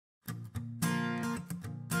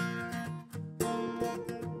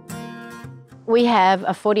We have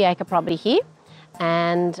a 40-acre property here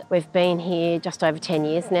and we've been here just over 10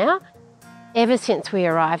 years now. Ever since we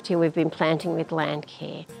arrived here, we've been planting with land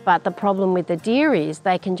care. But the problem with the deer is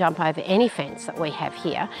they can jump over any fence that we have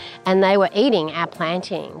here, and they were eating our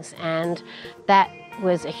plantings, and that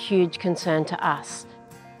was a huge concern to us.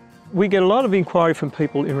 We get a lot of inquiry from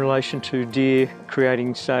people in relation to deer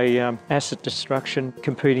creating, say, asset destruction,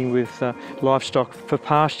 competing with livestock for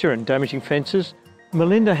pasture and damaging fences.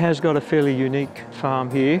 Melinda has got a fairly unique farm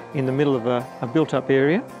here in the middle of a built-up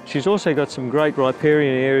area. She's also got some great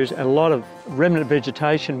riparian areas and a lot of remnant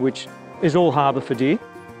vegetation, which is all harbour for deer.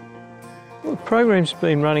 Well, the program's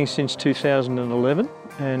been running since 2011,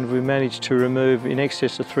 and we managed to remove in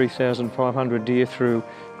excess of 3,500 deer through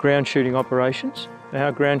ground shooting operations.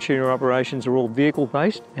 Our ground shooting operations are all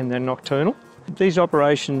vehicle-based and they're nocturnal. These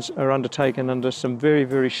operations are undertaken under some very,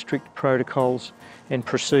 very strict protocols and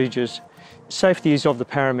procedures. Safety is of the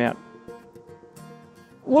paramount.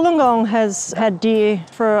 Wollongong has had deer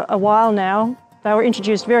for a while now. They were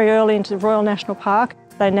introduced very early into the Royal National Park.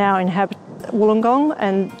 They now inhabit Wollongong,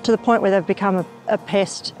 and to the point where they've become a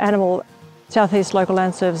pest animal. South East Local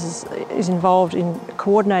Land Services is involved in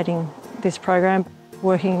coordinating this program,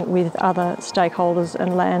 working with other stakeholders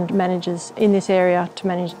and land managers in this area to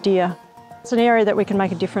manage deer. It's an area that we can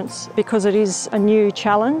make a difference because it is a new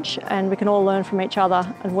challenge, and we can all learn from each other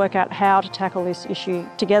and work out how to tackle this issue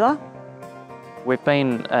together. We've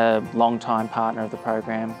been a long-time partner of the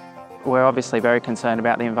program. We're obviously very concerned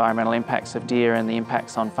about the environmental impacts of deer and the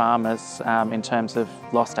impacts on farmers in terms of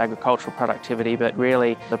lost agricultural productivity, but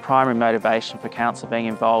really the primary motivation for council being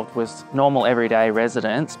involved was normal everyday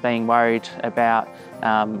residents being worried about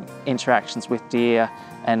interactions with deer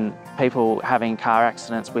and people having car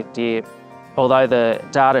accidents with deer. Although the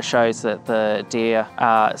data shows that the deer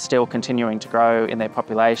are still continuing to grow in their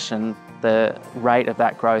population, the rate of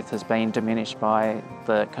that growth has been diminished by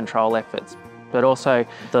the control efforts. But also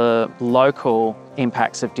the local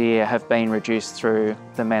impacts of deer have been reduced through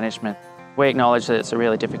the management. We acknowledge that it's a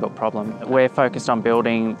really difficult problem. We're focused on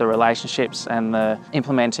building the relationships and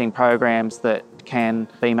implementing programs that can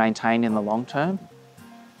be maintained in the long term.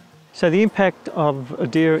 So the impact of a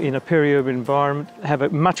deer in a peri-urban environment have a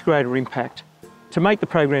much greater impact. To make the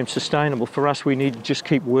program sustainable for us, we need to just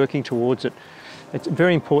keep working towards it. It's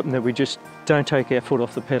very important that we just don't take our foot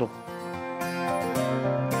off the pedal.